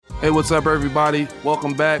Hey, what's up, everybody?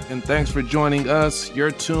 Welcome back, and thanks for joining us.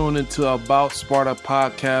 You're tuned into About Sparta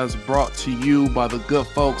podcast, brought to you by the good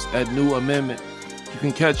folks at New Amendment. You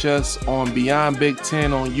can catch us on Beyond Big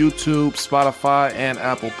Ten on YouTube, Spotify, and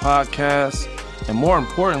Apple Podcasts. And more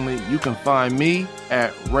importantly, you can find me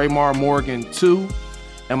at Raymar Morgan 2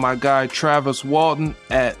 and my guy Travis Walton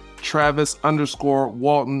at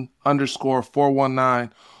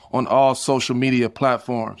Travis_Walton_419 on all social media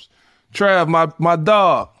platforms. Trav, my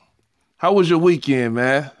dog. How was your weekend,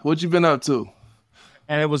 man? What you been up to?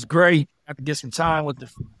 And it was great. Got to get some time with the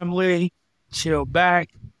family, chill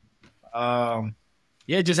back.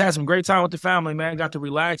 Just had some great time with the family, man. Got to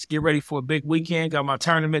relax, get ready for a big weekend. Got my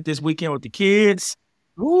tournament this weekend with the kids.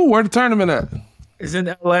 Ooh, where the tournament at? It's in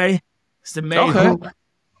L.A. It's the main hoop.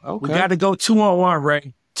 Okay. We got to go 2-on-1,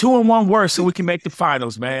 Ray. 2-on-1 worse so we can make the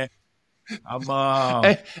finals, man.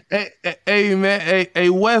 Hey, man. Hey,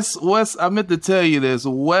 Wes, I meant to tell you this.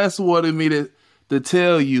 Wes wanted me to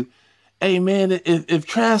tell you, hey, man, if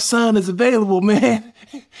Trav's son is available, man,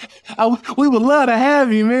 we would love to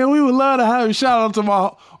have you, man. We would love to have you. Shout out to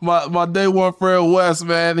my day one friend, Wes,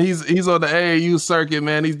 man. He's on the AAU circuit,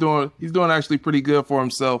 man. He's doing actually pretty good for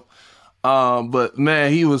himself. But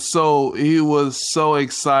man, he was so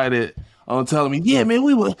excited on telling me, yeah, man,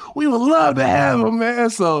 we would love to have him, man.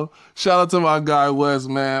 So shout out to my guy Wes,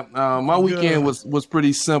 man. My weekend was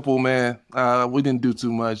pretty simple, man. We didn't do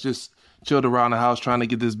too much, just chilled around the house trying to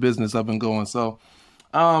get this business up and going. So,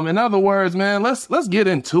 in other words, man, let's get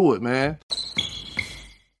into it, man.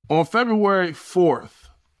 On February 4th,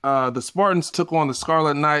 the Spartans took on the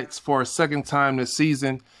Scarlet Knights for a second time this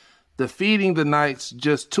season, defeating the Knights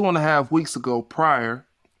just 2.5 weeks ago prior.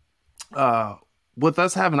 With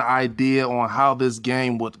us having an idea on how this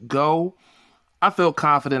game would go, I felt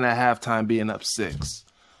confident at halftime being up 6.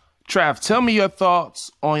 Trav, tell me your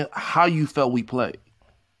thoughts on how you felt we played.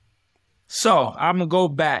 So I'm going to go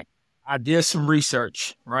back. I did some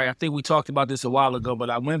research, right? I think we talked about this a while ago, but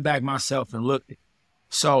I went back myself and looked.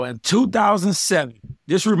 So in 2007,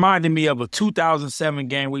 this reminded me of a 2007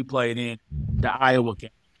 game we played in, the Iowa game.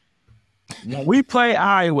 When we played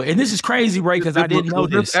Iowa, and this is crazy, Ray, because I didn't know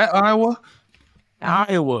this. At Iowa?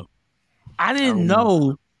 Iowa. I didn't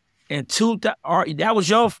know that was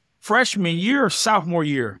your freshman year or sophomore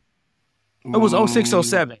year? It was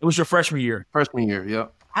 06-07. It was your freshman year. Freshman year, yeah.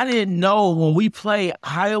 I didn't know when we played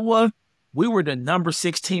Iowa, we were the number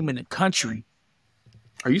 6 team in the country.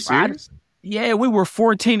 Are you serious? Yeah, we were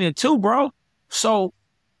 14-2, bro. So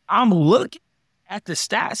I'm looking at the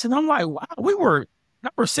stats and I'm like, wow, we were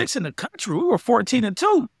number 6 in the country. We were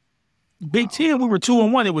 14-2. Big Ten, we were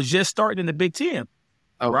 2-1. It was just starting in the Big Ten,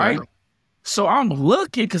 right? So I'm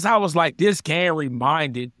looking because I was like, this game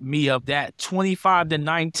reminded me of that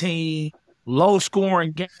 25-19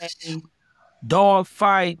 low-scoring game, dog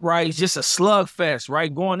fight, right? It's just a slugfest,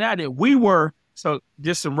 right? Going at it. So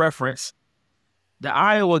just some reference, the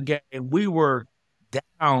Iowa game, we were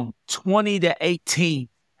down 20-18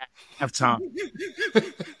 at halftime.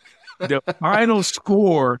 The final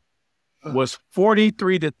score was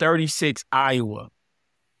 43-36 Iowa.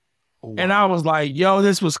 Wow. And I was like, yo,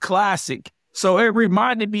 this was classic. So it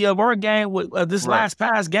reminded me of our game with last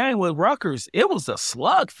past game with Rutgers. It was a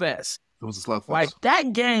slugfest. Like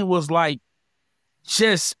that game was like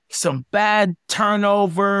just some bad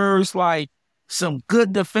turnovers, like some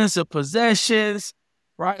good defensive possessions,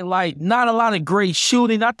 right? Like not a lot of great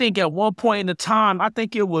shooting. I think at one point in the time, I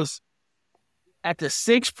think it was at the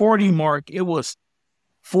 6:40 mark, it was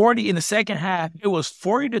 40 in the second half. It was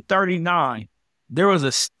 40-39. There was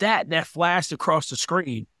a stat that flashed across the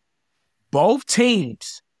screen. Both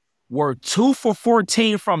teams were 2 for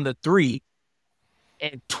 14 from the 3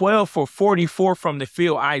 and 12 for 44 from the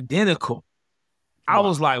field, identical. I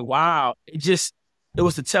was like, wow. It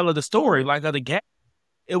was the tell of the story, like of the game.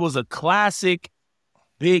 It was a classic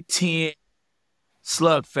Big Ten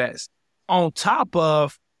slugfest. On top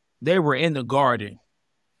of, they were in the Garden.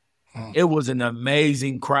 It was an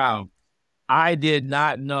amazing crowd. I did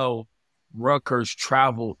not know Rutgers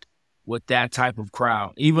traveled with that type of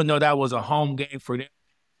crowd, even though that was a home game for them.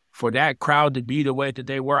 For that crowd to be the way that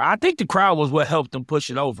they were, I think the crowd was what helped them push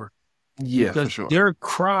it over. Yeah, because for sure. Their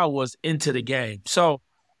crowd was into the game. So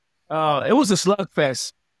it was a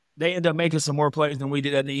slugfest. They ended up making some more plays than we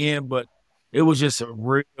did at the end, but it was just a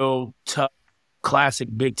real tough, classic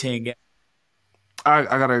Big Ten game. I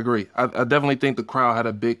gotta agree. I definitely think the crowd had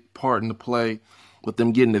a big part in the play with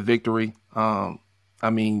them getting the victory. I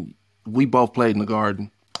mean, we both played in the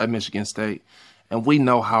Garden at Michigan State, and we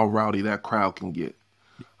know how rowdy that crowd can get.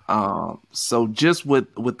 So just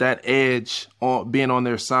with that edge being on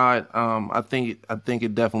their side, I think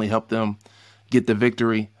it definitely helped them get the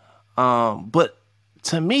victory. But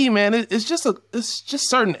to me, man, it's just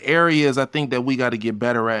certain areas I think that we got to get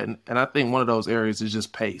better at, and I think one of those areas is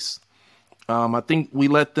just pace. I think we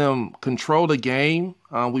let them control the game.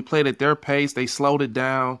 We played at their pace. They slowed it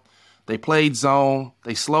down. They played zone.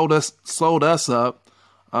 They slowed us up.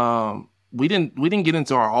 We didn't get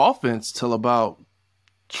into our offense till about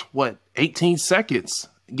 18 seconds.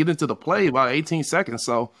 Get into the play about 18 seconds.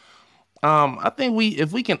 So I think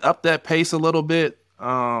if we can up that pace a little bit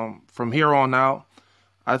from here on out,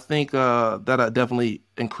 I think that'll definitely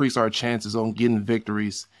increase our chances on getting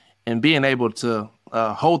victories and being able to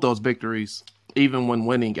hold those victories even when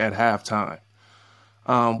winning at halftime.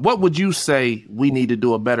 What would you say we need to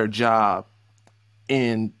do a better job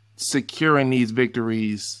in securing these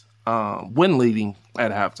victories when leading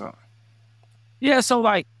at halftime? Yeah, so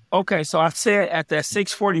so I said at that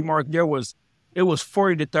 6:40 mark, it was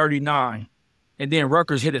 40-39, and then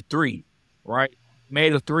Rutgers hit a three, right?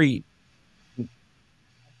 Made a three. At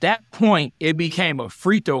that point, it became a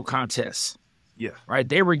free throw contest. Yeah. Right?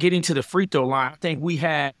 They were getting to the free throw line. I think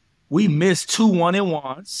we missed 2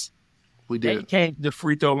 1-and-1s. We did. They came to the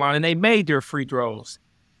free throw line, and they made their free throws.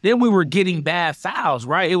 Then we were getting bad fouls,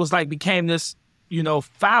 right? It was became this,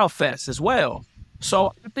 foul fest as well.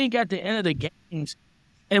 So I think at the end of the games,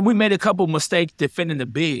 and we made a couple mistakes defending the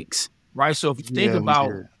bigs, right? So if you think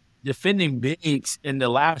about defending bigs in the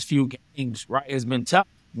last few games, right, it's been tough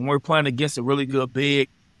when we're playing against a really good big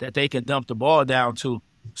that they can dump the ball down to.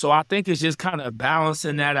 So I think it's just kind of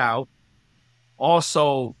balancing that out.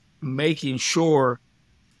 Also making sure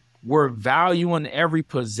we're valuing every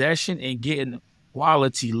possession and getting a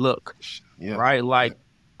quality look, right?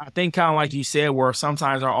 I think kind of like you said, where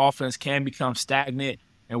sometimes our offense can become stagnant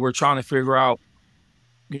and we're trying to figure out,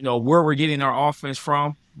 where we're getting our offense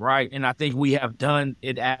from, right? And I think we have done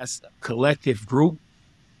it as a collective group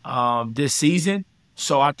this season.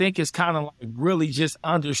 So I think it's kind of really just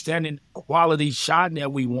understanding the quality shot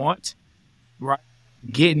that we want, right?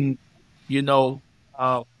 Getting,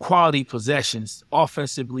 quality possessions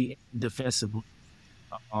offensively and defensively.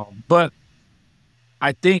 But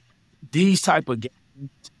I think these type of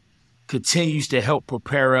games continues to help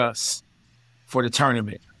prepare us for the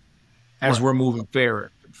tournament as we're moving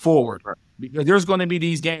forward. Because there's going to be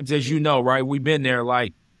these games, as you know, right? We've been there,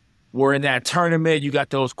 we're in that tournament. You got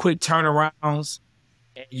those quick turnarounds.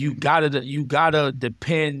 And you gotta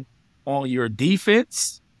depend on your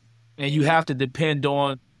defense, and you have to depend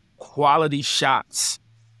on quality shots,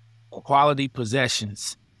 quality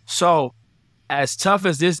possessions. So, as tough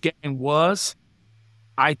as this game was,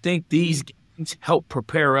 I think these games help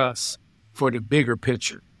prepare us for the bigger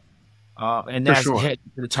picture, and that's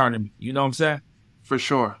heading to the tournament. You know what I'm saying? For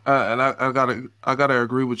sure, and I gotta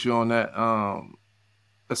agree with you on that,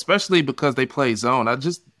 especially because they play zone.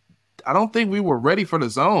 I don't think we were ready for the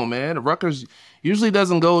zone, man. Rutgers usually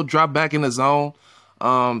doesn't drop back in the zone.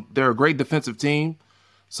 They're a great defensive team.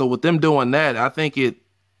 So with them doing that, I think it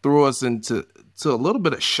threw us into a little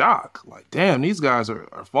bit of shock. Damn, these guys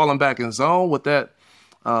are falling back in zone with that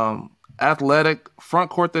athletic front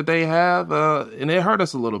court that they have, and it hurt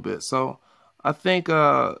us a little bit. So I think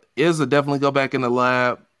Izza definitely go back in the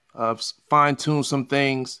lab, fine-tune some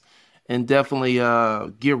things, and definitely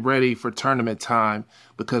get ready for tournament time,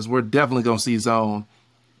 because we're definitely going to see zone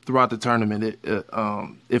throughout the tournament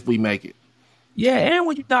if we make it. Yeah, and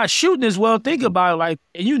when you're not shooting as well, think about it,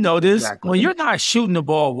 and you know this, when you're not shooting the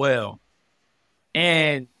ball well,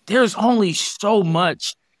 and there's only so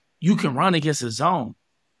much you can run against a zone,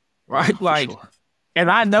 right?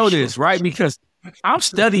 And I know this, right? Because I'm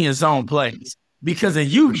studying zone plays, because in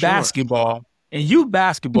youth basketball,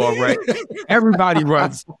 right, everybody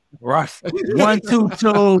runs, right?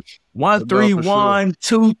 1-2-2, 1-3-1,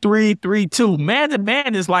 2-3-3-2. Man to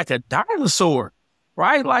man is like a dinosaur,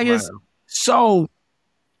 right? So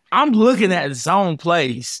I'm looking at zone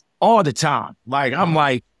plays all the time.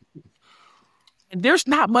 And there's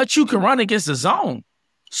not much you can run against the zone.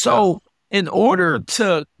 So in order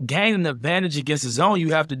to gain an advantage against the zone,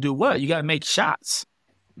 you have to do what? You got to make shots,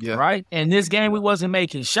 right? And this game, we wasn't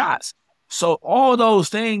making shots. So all those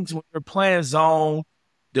things, when you're playing zone,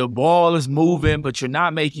 the ball is moving, but you're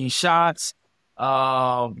not making shots.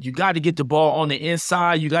 You got to get the ball on the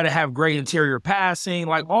inside. You got to have great interior passing.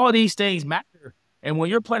 All these things matter. And when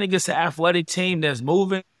you're playing against an athletic team that's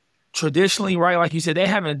moving, traditionally, right, like you said, they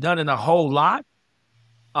haven't done it a whole lot.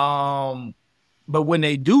 But when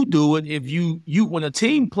they do it, if when a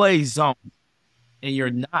team plays zone and you're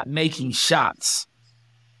not making shots,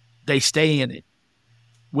 they stay in it.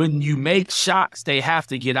 When you make shots, they have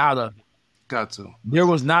to get out of it. Got to. There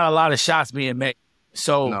was not a lot of shots being made.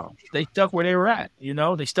 So they stuck where they were at,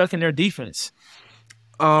 they stuck in their defense.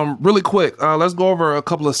 Really quick, let's go over a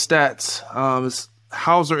couple of stats.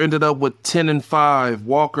 Hauser ended up with 10-5,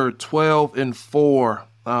 Walker 12-4.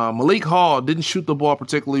 Malik Hall didn't shoot the ball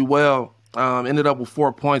particularly well. Ended up with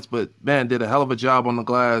 4 points, but man, did a hell of a job on the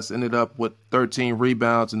glass. Ended up with 13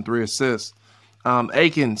 rebounds and 3 assists.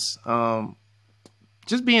 Akins,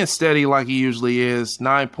 just being steady like he usually is,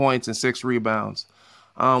 9 points and 6 rebounds.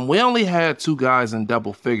 We only had 2 guys in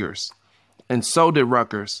double figures, and so did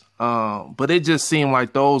Rutgers. But it just seemed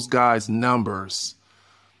like those guys' numbers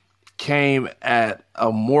came at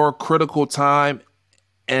a more critical time,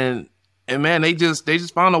 and man, they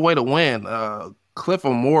just found a way to win. Cliff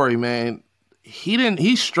Amore, man,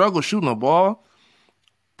 he struggled shooting the ball,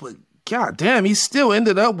 but god damn, he still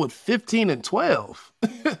ended up with 15 and 12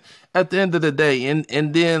 at the end of the day. And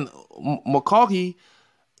then McCaughey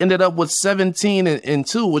ended up with 17 and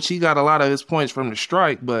 2, which he got a lot of his points from the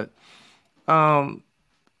strike. But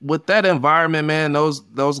with that environment, man,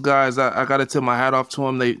 those guys, I got to tip my hat off to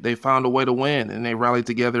them. They found a way to win, and they rallied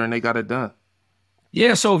together, and they got it done.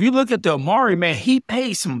 Yeah, so if you look at the Amore, man, he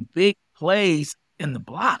made some big plays in the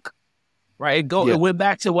block, right? It went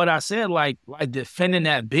back to what I said, like defending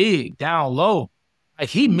that big down low. Like,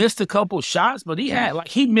 he missed a couple shots, but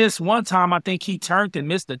he missed one time. I think he turned and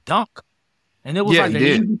missed a dunk. And it was an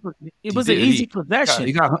easy possession.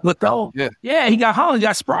 He got hung. He got hung. He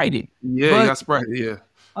got sprited. Yeah, he got sprited.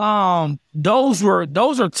 Yeah. Those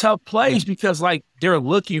are tough plays because like they're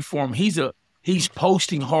looking for him. He's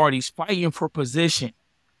posting hard. He's fighting for position.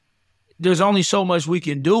 There's only so much we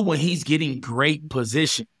can do when he's getting great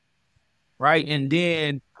position, right? And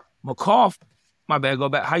then McCall, my bad, go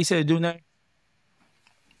back. How you say the dude name?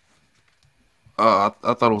 I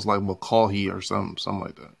thought it was like McCaughey or something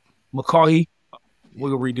like that. McCaughey.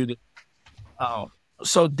 We'll redo that.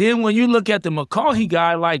 So then when you look at the McCaughey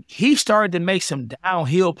guy, like he started to make some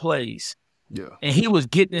downhill plays. Yeah. And he was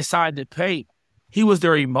getting inside the paint. He was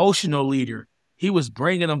their emotional leader. He was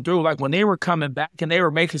bringing them through. Like when they were coming back and they were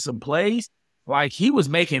making some plays, like he was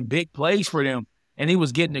making big plays for them and he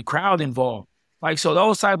was getting the crowd involved. Like, so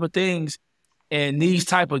those type of things in these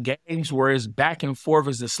type of games where it's back and forth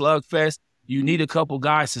as a slugfest, you need a couple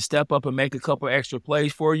guys to step up and make a couple extra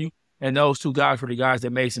plays for you. And those 2 guys were the guys that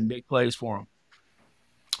made some big plays for him.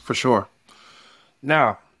 For sure.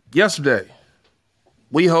 Now, yesterday,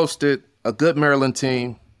 we hosted a good Maryland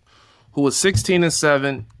team who was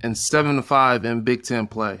 16-7 and 7-5 in Big Ten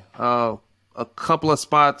play. A couple of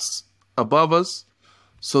spots above us.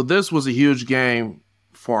 So this was a huge game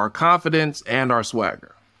for our confidence and our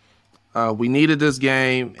swagger. We needed this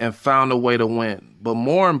game and found a way to win. But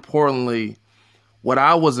more importantly, what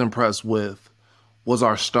I was impressed with was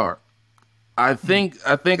our start. I think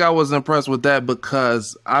I was impressed with that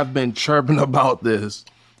because I've been chirping about this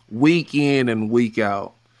week in and week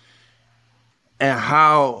out, and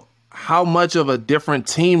how much of a different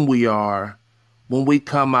team we are when we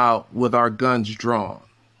come out with our guns drawn,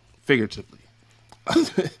 figuratively.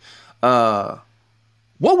 What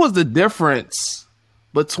was the difference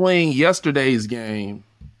between yesterday's game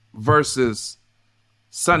versus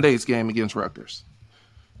Sunday's game against Rutgers?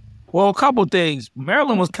 Well, a couple things.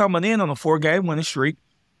 Maryland was coming in on a 4-game winning streak.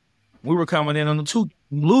 We were coming in on a 2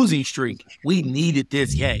 losing streak. We needed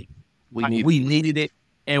this game. We needed it.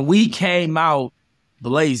 And we came out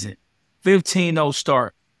blazing. 15-0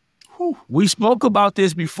 start. Whew. We spoke about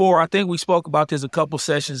this before. I think we spoke about this a couple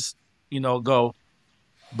sessions, ago.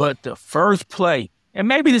 But the first play, and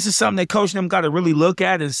maybe this is something that coach and them got to really look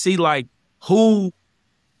at and see, like, who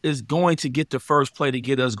is going to get the first play to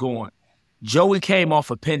get us going. Joey came off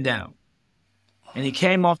a pin down, and he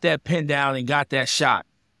came off that pin down and got that shot.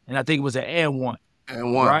 And I think it was an and one.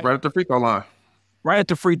 And one, right at the free throw line. Right at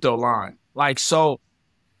the free throw line. Like, so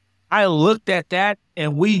I looked at that,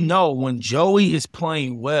 and we know when Joey is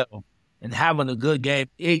playing well and having a good game,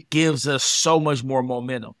 it gives us so much more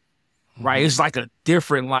momentum, right? It's like a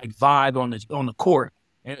different, like, vibe on the court.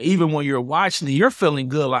 And even when you're watching it, you're feeling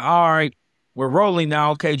good. Like, all right, we're rolling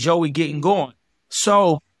now. Okay, Joey getting going.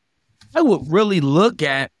 So I would really look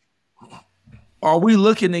at, are we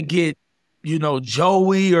looking to get,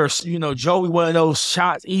 Joey or, Joey one of those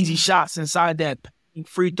shots, easy shots inside that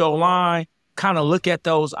free throw line, kind of look at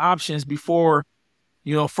those options before,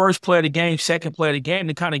 first play of the game, second play of the game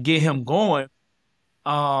to kind of get him going.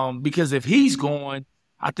 Because if he's going,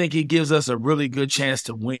 I think it gives us a really good chance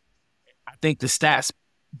to win. I think the stats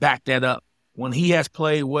back that up. When he has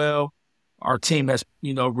played well, our team has,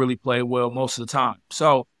 really played well most of the time.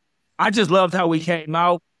 So I just loved how we came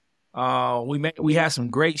out. We had some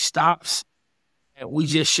great stops, and we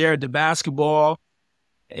just shared the basketball.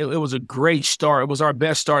 It was a great start. It was our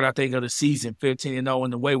best start, I think, of the season, 15-0,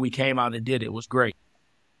 and the way we came out and did it was great.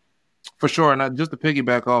 For sure. And just to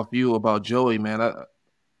piggyback off you about Joey, man,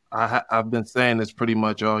 I've been saying this pretty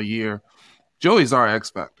much all year. Joey's our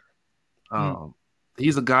X factor.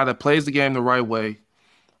 He's a guy that plays the game the right way.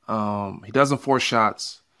 He doesn't force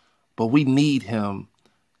shots, but we need him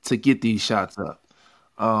to get these shots up.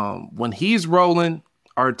 When he's rolling,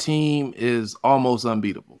 our team is almost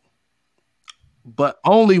unbeatable, but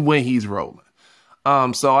only when he's rolling.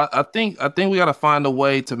 So I think we got to find a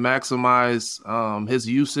way to maximize his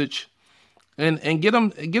usage and get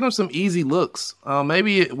him some easy looks.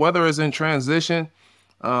 Maybe whether it's in transition,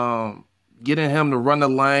 getting him to run the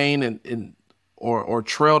lane and or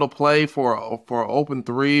trail the play for an open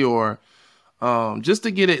three, or just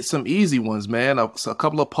to get it some easy ones, man. A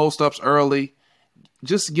couple of post ups early,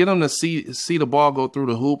 just get him to see the ball go through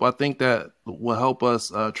the hoop. I think that will help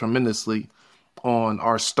us tremendously on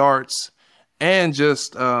our starts and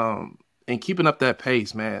just and keeping up that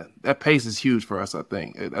pace, man. That pace is huge for us. I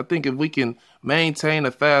think if we can maintain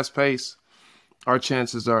a fast pace, our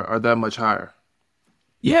chances are that much higher.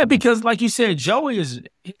 Yeah, because like you said, Joey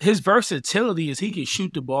his versatility is he can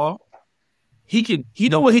shoot the ball. You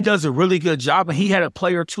know what, he does a really good job, and he had a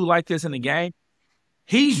player or two like this in the game.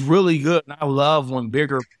 He's really good, and I love when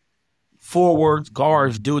bigger forwards,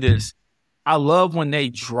 guards do this. I love when they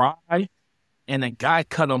drive and the guy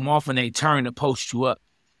cut them off and they turn to post you up.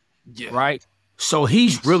 Yeah. Right? So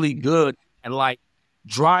he's really good at like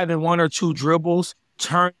driving one or two dribbles,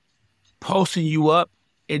 posting you up,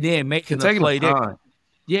 and then making the play there.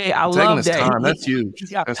 Yeah, I love that. That's huge.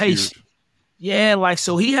 He's got patience. Yeah, like,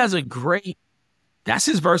 so he has that's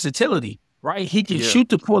his versatility, right? He can shoot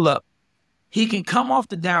the pull up. He can come off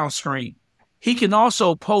the downstream. He can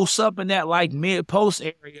also post up in that like mid post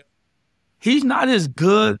area. He's not as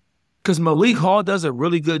good because Malik Hall does a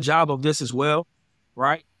really good job of this as well,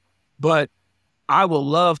 right? But I would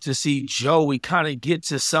love to see Joey kind of get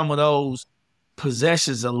to some of those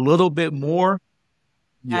possessions a little bit more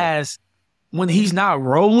as when he's not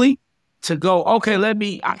rolling, to go, okay,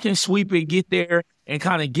 I can sweep it, get there, and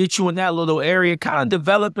kind of get you in that little area, kind of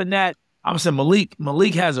developing that. I'm saying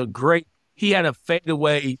Malik has he had a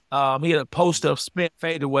fadeaway, he had a post-up spin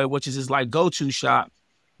fadeaway, which is his like go-to shot,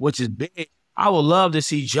 which is big. I would love to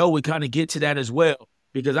see Joey kind of get to that as well,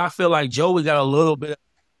 because I feel like Joey got a little bit,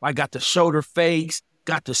 like got the shoulder fakes,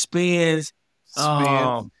 got the spins.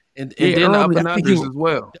 And then the up and unders as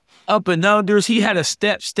well. Up and unders. He had a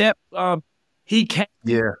step. He came.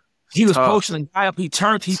 Yeah. He was posting the guy up. He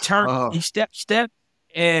turned. He stepped,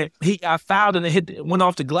 and he got fouled and went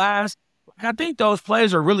off the glass. I think those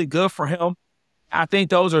plays are really good for him. I think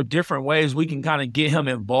those are different ways we can kind of get him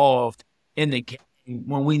involved in the game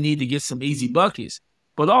when we need to get some easy buckets.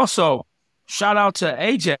 But also, shout out to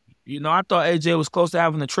AJ. You know, I thought AJ was close to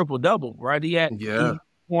having a triple-double, right? He had 8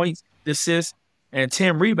 points, assists, and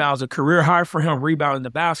 10 rebounds, a career high for him rebounding the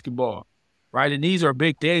basketball, right? And these are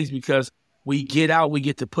big days because we get out, we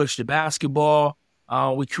get to push the basketball,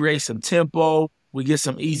 we create some tempo, we get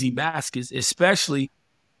some easy baskets, especially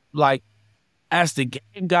like as the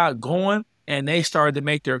game got going and they started to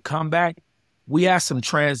make their comeback, we had some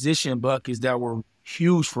transition buckets that were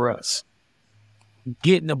huge for us.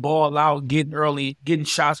 Getting the ball out, getting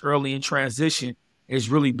shots early in transition is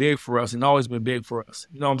really big for us and always been big for us.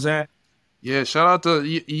 You know what I'm saying? Yeah, shout out to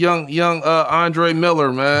young Andre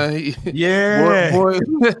Miller, man.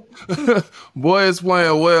 Boy is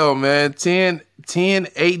playing well, man. 10,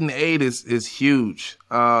 8, and 8 is huge.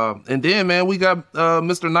 And then, man, we got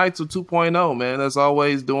Mr. Neitzel 2.0, man. That's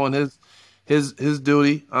always doing his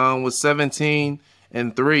duty with 17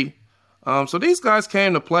 and 3. So these guys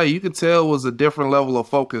came to play. You could tell it was a different level of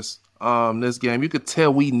focus this game. You could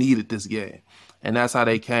tell we needed this game, and that's how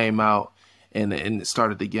they came out and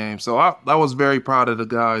started the game. So I was very proud of the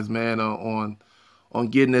guys, man, on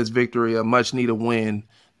getting this victory, a much-needed win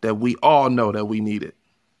that we all know that we needed.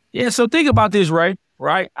 Yeah, so think about this, Ray,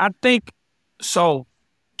 right? I think so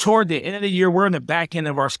toward the end of the year, we're in the back end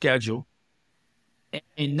of our schedule,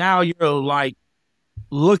 and now you're, like,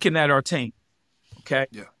 looking at our team, okay?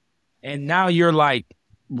 Yeah. And now you're like,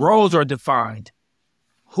 roles are defined.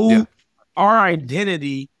 Our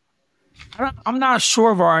identity, I'm not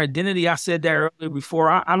sure of our identity. I said that earlier before.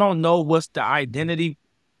 I don't know what's the identity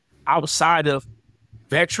outside of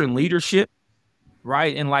veteran leadership,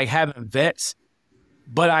 right? And like having vets.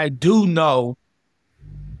 But I do know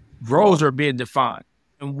roles are being defined.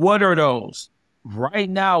 And what are those? Right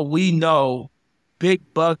now, we know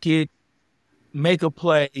big bucket, make a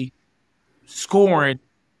play, scoring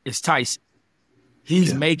is Tyson.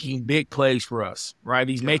 He's making big plays for us, right?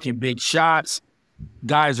 He's making big shots.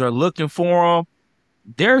 Guys are looking for him.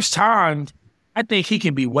 There's times I think he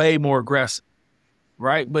can be way more aggressive,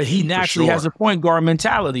 right? But he naturally has a point guard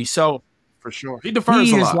mentality. So for sure, he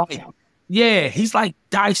defers a lot. He's like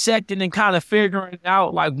dissecting and kind of figuring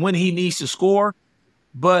out like when he needs to score.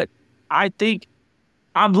 But I think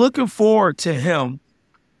I'm looking forward to him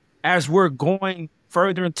as we're going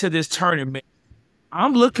further into this tournament.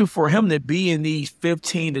 I'm looking for him to be in these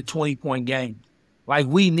 15 to 20 point games. Like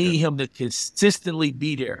we need him to consistently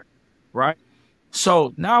be there, right?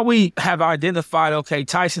 So now we have identified, okay,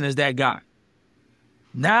 Tyson is that guy.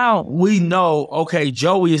 Now we know, okay,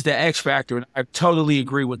 Joey is the X factor, and I totally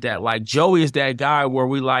agree with that. Like Joey is that guy where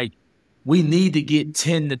we need to get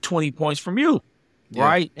 10 to 20 points from you,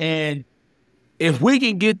 right? And if we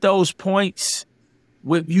can get those points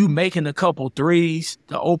with you making a couple threes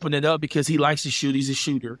to open it up because he likes to shoot, he's a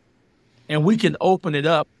shooter, and we can open it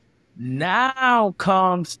up, now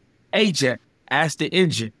comes AJ as the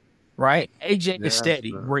engine, right? AJ is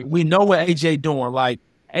steady. We know what AJ doing. Like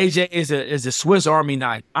AJ is a Swiss Army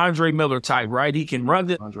knife, Andre Miller type, right? He can run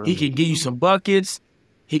it. He can give you some buckets.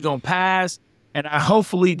 He gonna pass. And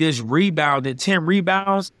hopefully this rebound, at 10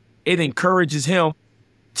 rebounds, it encourages him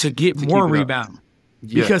to get more rebound.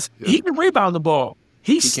 Because he can rebound the ball.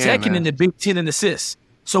 He's second in the Big Ten in assists.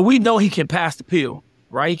 So we know he can pass the pill,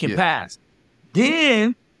 right? He can pass.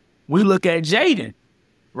 Then we look at Jaden,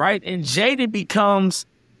 right? And Jaden becomes,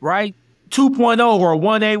 right, 2.0 or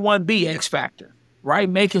 1A, 1B X factor, right?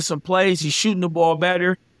 Making some plays. He's shooting the ball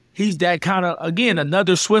better. He's that kind of, again,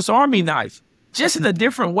 another Swiss Army knife, just in a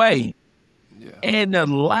different way. Yeah. And the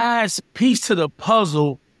last piece to the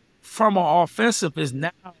puzzle from our offensive is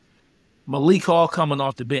now Malik Hall coming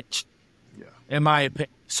off the bench, in my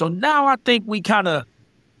opinion. So now I think we kind of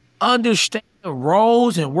understand the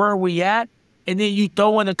roles and where we at. And then you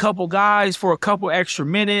throw in a couple guys for a couple extra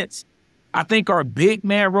minutes. I think our big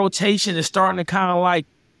man rotation is starting to kind of like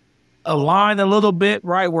align a little bit,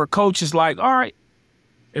 right? Where coach is like, all right,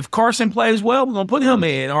 if Carson plays well, we're going to put him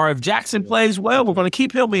in. Or if Jackson plays well, we're going to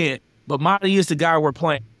keep him in. But Monty is the guy we're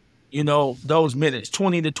playing, those minutes,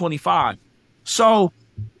 20 to 25. So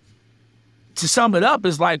to sum it up,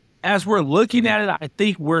 is like, as we're looking at it, I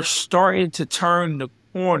think we're starting to turn the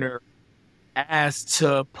corner as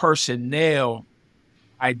to personnel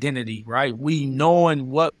identity, right? We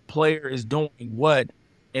knowing what player is doing what,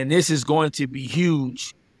 and this is going to be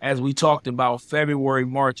huge as we talked about February,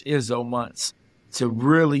 March, Izzo months to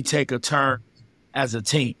really take a turn as a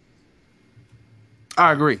team.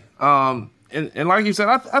 I agree. And like you said,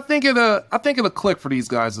 I think it'll click for these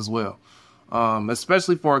guys as well.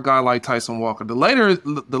 Especially for a guy like Tyson Walker. The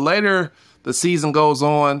later the season goes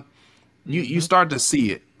on, you start to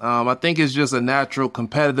see it. I think it's just a natural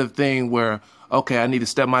competitive thing where, okay, I need to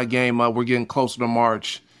step my game up. We're getting closer to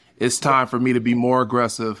March. It's time for me to be more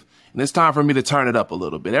aggressive, and it's time for me to turn it up a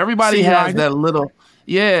little bit. Everybody has that little,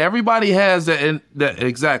 everybody has that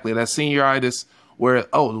exactly, that senioritis where,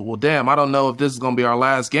 oh, well, damn, I don't know if this is going to be our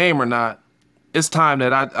last game or not. It's time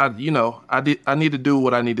that I need to do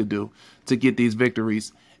what I need to do to get these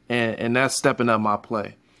victories, and that's stepping up my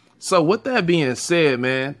play. So with that being said,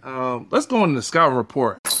 man, let's go into the scouting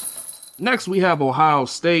report. Next, we have Ohio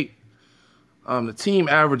State. The team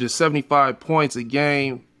averages 75 points a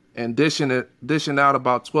game and dishing out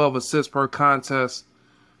about 12 assists per contest.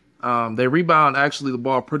 They rebound actually the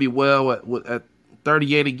ball pretty well at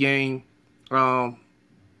 38 a game.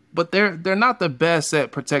 But they're not the best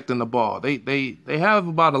at protecting the ball. They have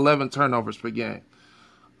about 11 turnovers per game.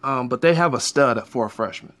 But they have a stud for a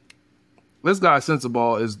freshman. This guy,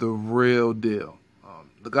 Sensabaugh, is the real deal.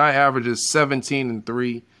 The guy averages 17 and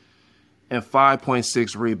 3 and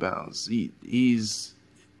 5.6 rebounds. He's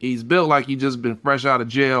built like he just been fresh out of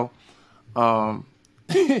jail. I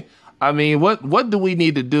mean, what do we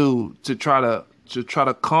need to do to try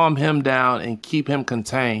to calm him down and keep him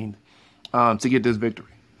contained to get this victory?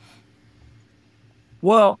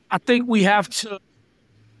 Well, I think we have to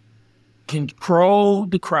control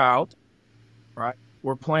the crowd, right?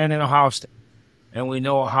 We're playing in Ohio State, and we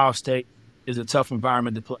know Ohio State is a tough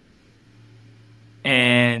environment to play.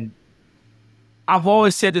 And I've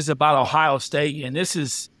always said this about Ohio State, and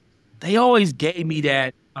they always gave me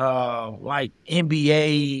that like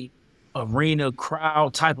NBA arena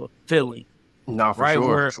crowd type of feeling. No, for right? sure.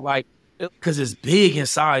 Where it's like, because it's big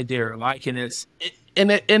inside there, like, and it's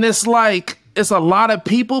like, it's a lot of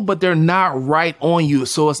people, but they're not right on you.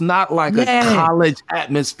 So it's not like a college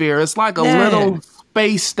atmosphere. It's like a little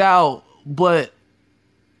spaced out, but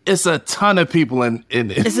it's a ton of people in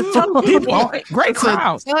it. It's a ton of people. Great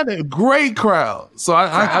crowd. Great crowd. So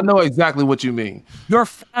I know exactly what you mean. Your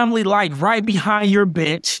family, like, right behind your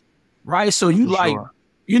bench, right? So you like,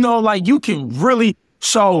 like, you can really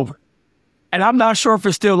show. And I'm not sure if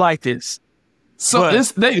it's still like this. So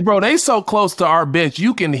they so close to our bench,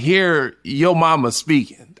 you can hear your mama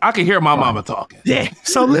speaking. I can hear my mama talking. Yeah.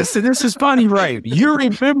 So listen, this is funny, right? You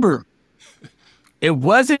remember, it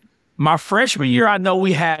wasn't my freshman year. I know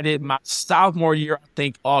we had it. My sophomore year, I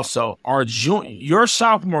think also. Your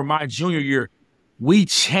sophomore, my junior year, we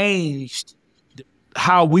changed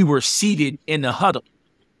how we were seated in the huddle.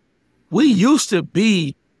 We used to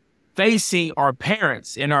be facing our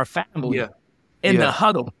parents and our family in the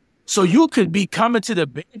huddle. So you could be coming to the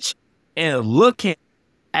bench and looking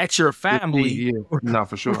at your family. Yeah, no,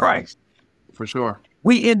 for sure. Right. For sure.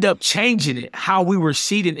 We end up changing it, how we were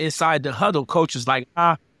seated inside the huddle. Coach was like,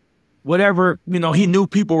 whatever, he knew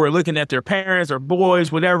people were looking at their parents or boys,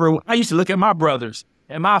 whatever. I used to look at my brothers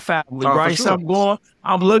and my family, right? Sure. Something going,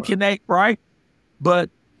 I'm looking at, right? But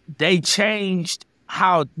they changed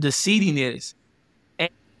how the seating is. And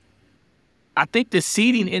I think the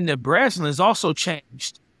seating in the Breslin has also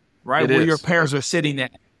changed, right? Where your parents are sitting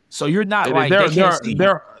at. So you're not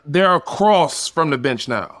they're across from the bench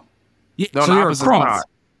now. Yeah, they're so on the you're opposite across. side.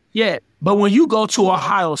 Yeah, but when you go to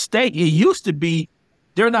Ohio State, it used to be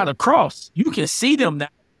they're not across. You can see them now.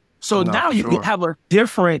 So now you can have a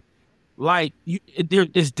different,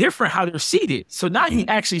 it's different how they're seated. So now you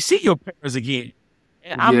actually see your parents again.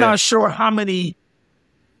 And I'm not sure how many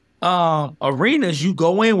arenas you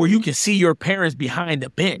go in where you can see your parents behind the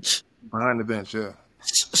bench. Behind the bench, yeah.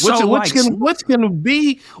 So which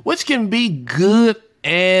can be good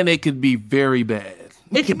and it could be very bad.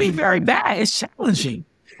 It can be very bad. It's challenging,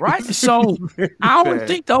 right? So I don't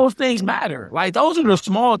think those things matter. Like those are the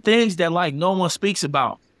small things that no one speaks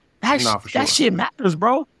about. That shit matters,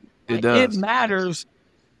 bro. It does. It matters.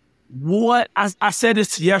 What I said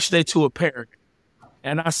this yesterday to a parent,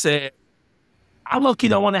 and I said, I low-key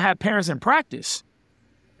don't want to have parents in practice.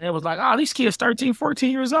 And it was like, oh, these kids 13, 14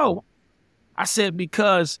 years old. I said,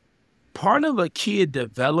 because part of a kid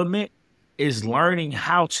development is learning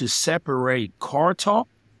how to separate car talk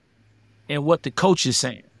and what the coach is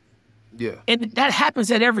saying. Yeah. And that happens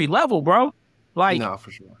at every level, bro. No, for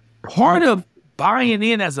sure. Part of buying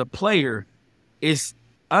in as a player is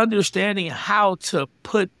understanding how to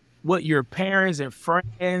put what your parents and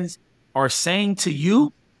friends are saying to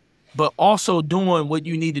you, but also doing what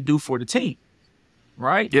you need to do for the team.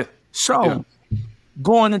 Right? Yeah. So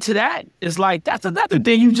going into that is that's another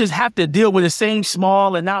thing you just have to deal with. It seems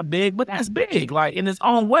small and not big, but that's big, in its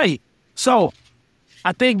own way. So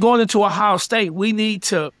I think going into Ohio State, we need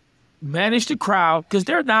to manage the crowd because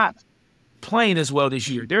they're not playing as well this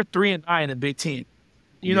year. They're 3-9 in the Big Ten.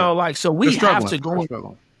 So we have to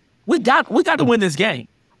go. We got to win this game.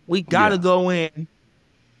 We got to go in.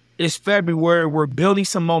 It's February. We're building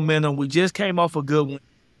some momentum. We just came off a good one.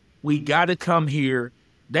 We got to come here.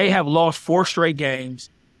 They have lost 4 straight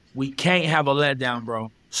games. We can't have a letdown,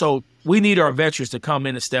 bro. So we need our veterans to come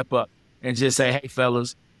in and step up and just say, hey,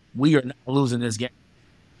 fellas, we are not losing this game.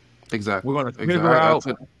 Exactly. We're going to figure out.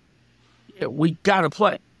 We got to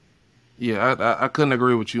play. Yeah, I couldn't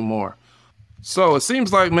agree with you more. So it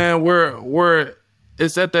seems like, man,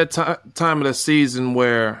 it's at that time of the season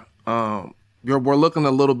where we're looking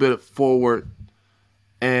a little bit forward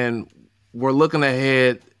and we're looking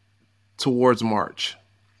ahead towards March.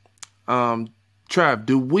 Trav,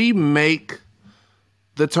 do we make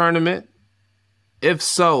the tournament? If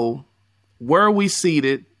so, where are we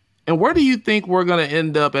seated? And where do you think we're going to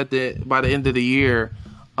end up by the end of the year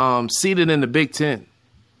seated in the Big Ten?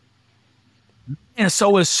 And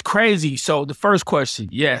so it's crazy. So the first question,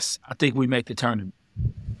 yes, I think we make the tournament.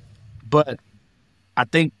 But I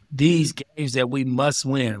think these games that we must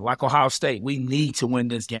win, like Ohio State, we need to win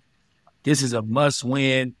this game. This is a must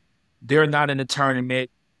win. They're not in the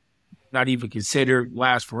tournament, not even considered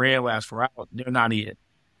last for in, last for out. They're not in,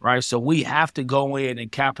 right? So we have to go in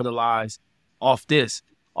and capitalize off this.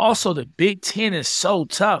 Also, the Big Ten is so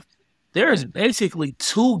tough. There is basically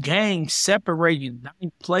 2 games separating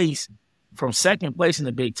 9th place from 2nd place in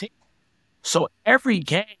the Big Ten. So every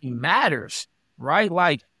game matters,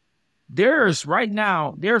 right? There's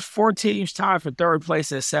 4 teams tied for 3rd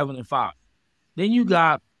place at 7-5. Then you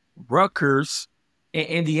got Rutgers and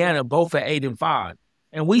Indiana both at 8-5,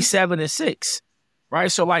 and we 7-6, right?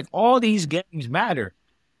 So all these games matter.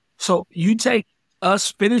 So you take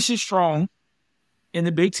us finishing strong in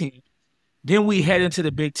the Big Ten, then we head into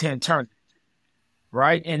the Big Ten tournament,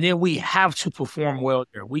 right? And then we have to perform well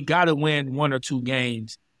there. We got to win 1 or 2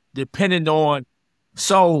 games, depending on.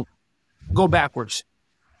 So go backwards.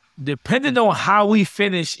 Depending on how we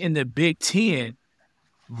finish in the Big Ten,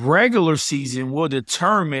 regular season will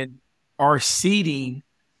determine our seeding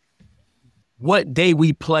what day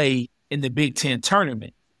we play in the Big Ten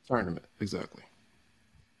tournament. Exactly.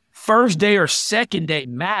 first day or second day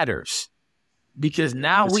matters because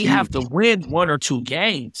now we have to win 1 or 2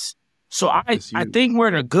 games. So I think we're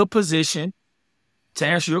in a good position to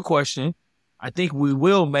answer your question. I think we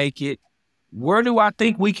will make it. Where do I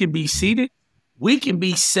think we can be seated? We can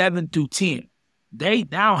be 7 through 10. They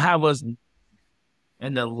now have us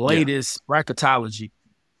in the latest bracketology.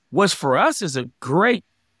 What's for us is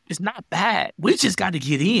it's not bad. We just got to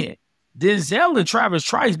get in. Denzel and Travis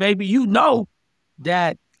Trice, baby, you know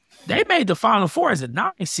that they made the Final Four as a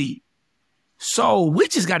 9 seed. So we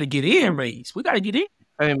just got to get in, Reese. We got to get in.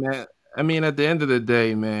 Hey, man. I mean, at the end of the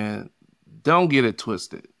day, man, don't get it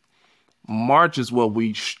twisted. March is what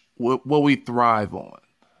we thrive on.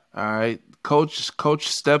 All right. Coach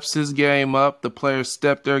steps his game up. The players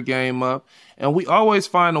step their game up. And we always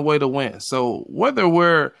find a way to win. So whether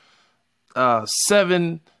we're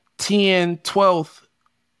 7, 10, 12th,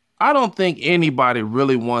 I don't think anybody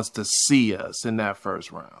really wants to see us in that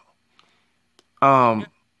first round.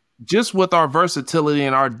 Just with our versatility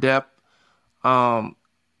and our depth,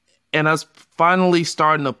 and us finally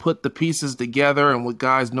starting to put the pieces together and with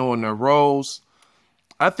guys knowing their roles,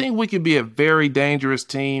 I think we could be a very dangerous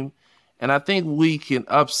team. And I think we can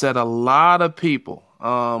upset a lot of people.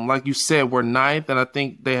 Like you said, we're 9th, and I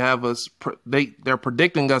think they have us. They're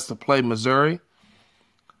predicting us to play Missouri.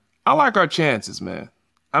 I like our chances, man.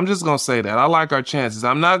 I'm just gonna say that I like our chances.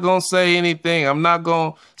 I'm not gonna say anything. I'm not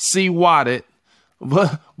gonna see what it,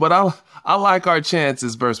 but I like our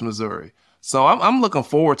chances versus Missouri. So I'm looking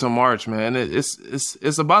forward to March, man.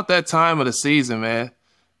 It's about that time of the season, man.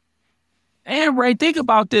 And Ray, think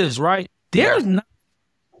about this, right? There's not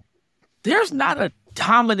a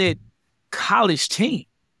dominant college team.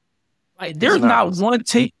 Like there's not one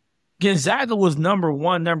team. Gonzaga was number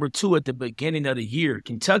 1, number 2 at the beginning of the year.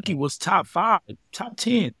 Kentucky was top 5, top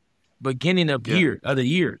 10 beginning of the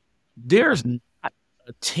year. There's not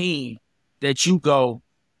a team that you go,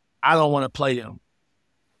 I don't want to play them.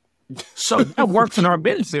 So that works in our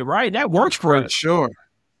benefit, right? That works for us.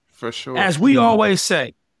 For sure. As we always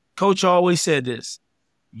say, Coach always said this,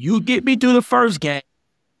 you get me through the first game,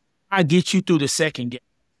 I get you through the second game.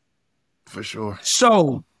 For sure.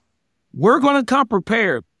 So we're going to come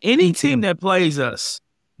prepared. Any team that plays us,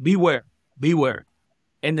 beware.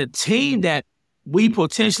 And the team that we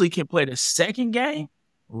potentially can play the second game,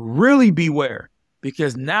 really beware.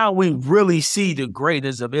 Because now we really see the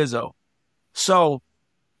greatness of Izzo. So,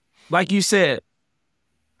 like you said,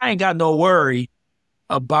 I ain't got no worry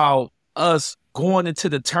about us going into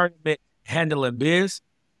the tournament handling biz.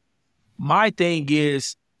 My thing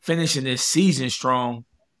is finishing this season strong,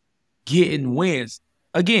 getting wins.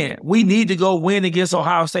 Again, we need to go win against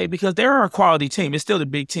Ohio State because they're a quality team. It's still the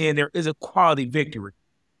Big Ten. There is a quality victory.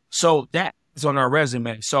 So that is on our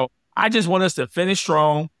resume. So I just want us to finish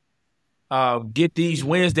strong, get these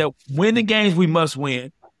wins that win the games we must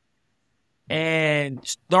win, and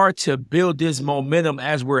start to build this momentum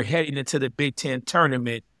as we're heading into the Big Ten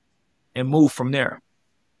tournament and move from there.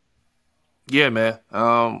 Yeah, man.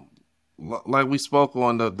 Like we spoke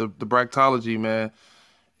on the bracketology, man.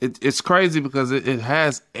 It's crazy because it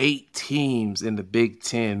has 8 teams in the Big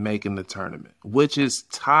Ten making the tournament, which is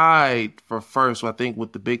tied for first, I think,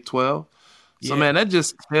 with the Big 12. So, man, that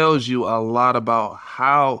just tells you a lot about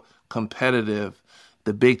how competitive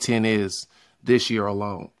the Big Ten is this year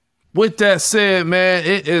alone. With that said, man,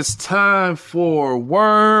 it is time for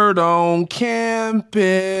Word on Campus.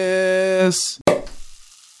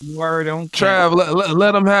 Word on Campus. Trav,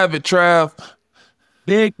 let them have it, Trav.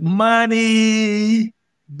 Big money.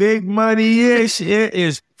 Big money-ish. It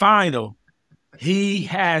is final. He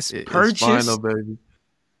has purchased final, baby.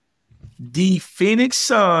 The Phoenix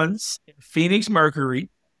Suns and Phoenix Mercury.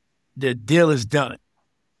 The deal is done.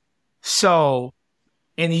 So,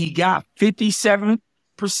 and he got 57%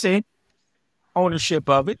 ownership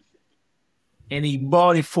of it. And he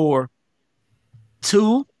bought it for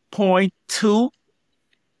 $2.2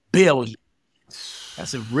 billion.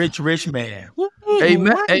 That's a rich man. Hey,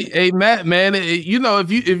 Matt, man. You know, if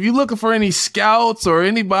you looking for any scouts or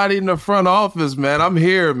anybody in the front office, man, I'm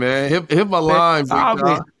here, man. Hit my line,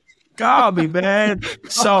 call me, man.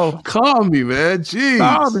 So call me, man. Jeez,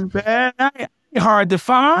 call me, man. Ain't hard to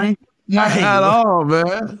find. Not at all,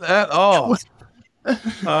 man. At all.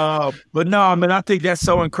 But no, man. I think that's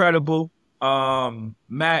so incredible.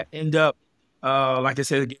 Matt ended up, like I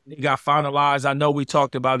said, it got finalized. I know we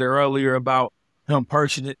talked about it earlier about him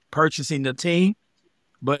purchasing the team,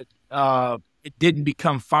 but it didn't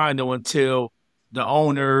become final until the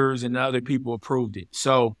owners and the other people approved it.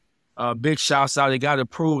 So big shouts out. It got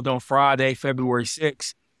approved on Friday, February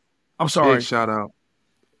 6th. I'm sorry. Big shout out.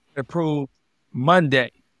 Approved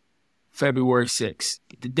Monday, February 6th.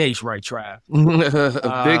 Get the dates right, Trav.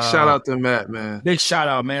 Big shout out to Matt, man. Big shout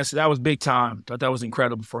out, man. So that was big time. Thought that was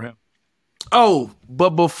incredible for him. Oh,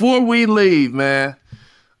 but before we leave, man,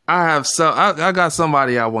 I got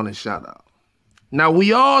somebody I want to shout out. Now,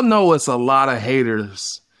 we all know it's a lot of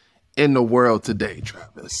haters in the world today,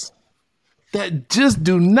 Travis, that just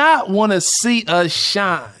do not want to see us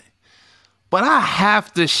shine. But I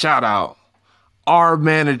have to shout out our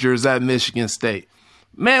managers at Michigan State.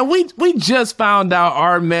 Man, we just found out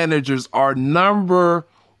our managers are number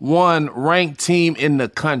 1 ranked team in the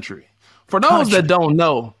country. For those that don't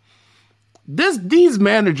know, these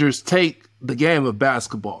managers take the game of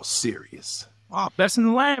basketball serious. Oh, best in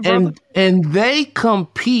the land, brother. And they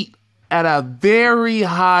compete at a very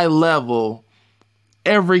high level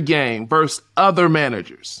every game versus other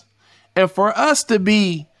managers. And for us to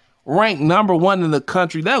be ranked number 1 in the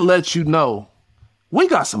country, that lets you know we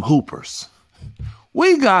got some hoopers.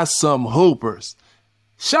 We got some hoopers.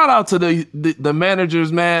 Shout out to the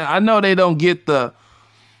managers, man. I know they don't get the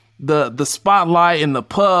spotlight in the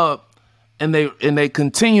pub, and they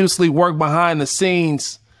continuously work behind the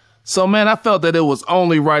scenes. So, man, I felt that it was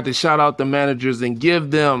only right to shout out the managers and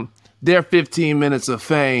give them their 15 minutes of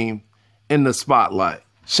fame in the spotlight.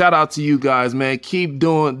 Shout out to you guys, man. Keep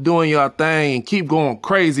doing your thing and keep going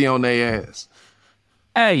crazy on their ass.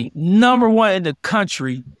 Hey, number 1 in the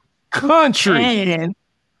country. And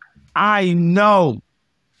I know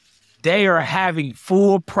they are having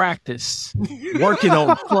full practice, working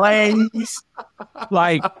on plays.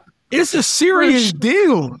 Like, it's a serious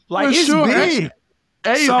deal. Like, it's big.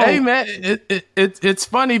 Hey, man, it's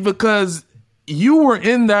funny because you were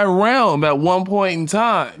in that realm at one point in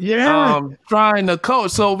time. Yeah. Trying to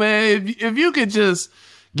coach. So, man, if you could just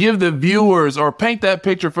give the viewers or paint that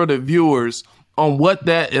picture for the viewers on what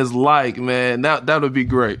that is like, man, that would be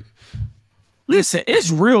great. Listen, it's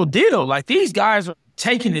real deal. Like, these guys are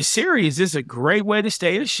taking it serious. It's a great way to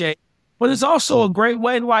stay in shape, but it's also a great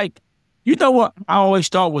way, like, you know what I always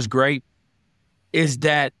thought was great is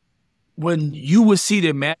that when you would see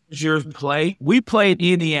the managers play, we played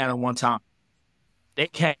Indiana one time. They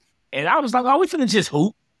came, and I was like, oh, we finna just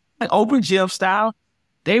hoop, like open gym style.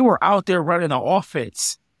 They were out there running an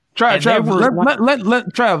offense. Trav,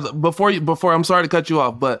 before I'm sorry to cut you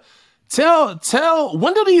off, but tell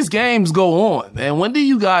when do these games go on, man? When do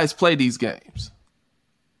you guys play these games?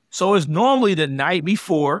 So it's normally the night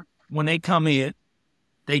before when they come in.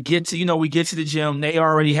 They get to, we get to the gym. They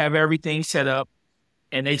already have everything set up,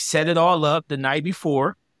 and they set it all up the night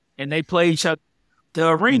before, and they play each other the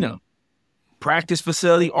arena, practice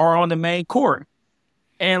facility, or on the main court.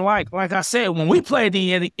 And like I said, when we played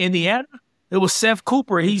in Indiana, it was Seth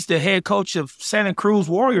Cooper. He's the head coach of Santa Cruz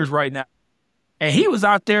Warriors right now. And he was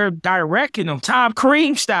out there directing them, Tom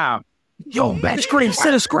Cream style. Yo, back screen,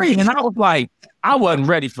 set a screen. And I was like, I wasn't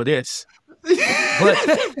ready for this. But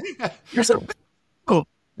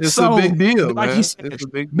it's a big deal, like man. You said, it's a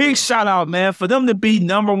big shout out, man, for them to be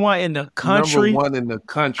number 1 in the country. Number 1 in the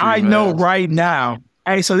country, I man. know right now.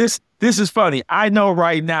 Hey, so this is funny. I know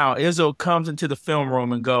right now Izzo comes into the film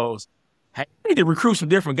room and goes, hey, I need to recruit some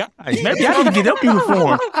different guys. Maybe I need to get them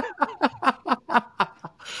uniform.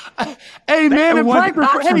 Hey, man,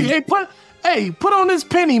 put on this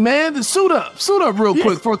penny, man. Suit up real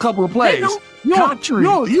quick for a couple of plays. You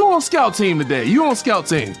on scout team today. You on scout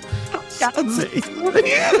team.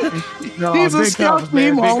 He's a scout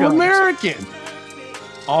team All-American.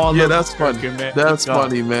 That's funny, man. That's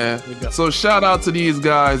funny, man. So shout out to these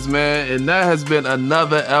guys, man. And that has been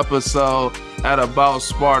another episode at About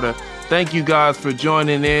Sparta. Thank you guys for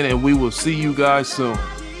joining in, and we will see you guys soon.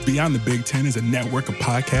 Beyond the Big Ten is a network of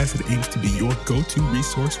podcasts that aims to be your go-to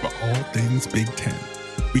resource for all things Big Ten.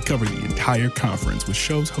 We cover the entire conference with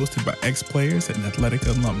shows hosted by ex-players and athletic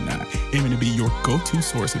alumni, aiming to be your go-to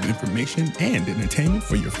source of information and entertainment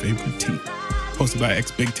for your favorite team. Hosted by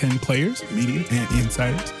ex-Big Ten players, media, and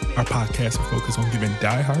insiders, our podcasts are focused on giving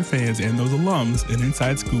diehard fans and those alums an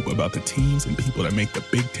inside scoop about the teams and people that make the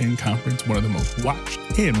Big Ten Conference one of the most watched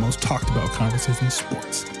and most talked about conferences in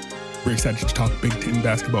sports. We're excited to talk Big Ten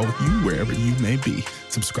basketball with you wherever you may be.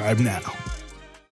 Subscribe now.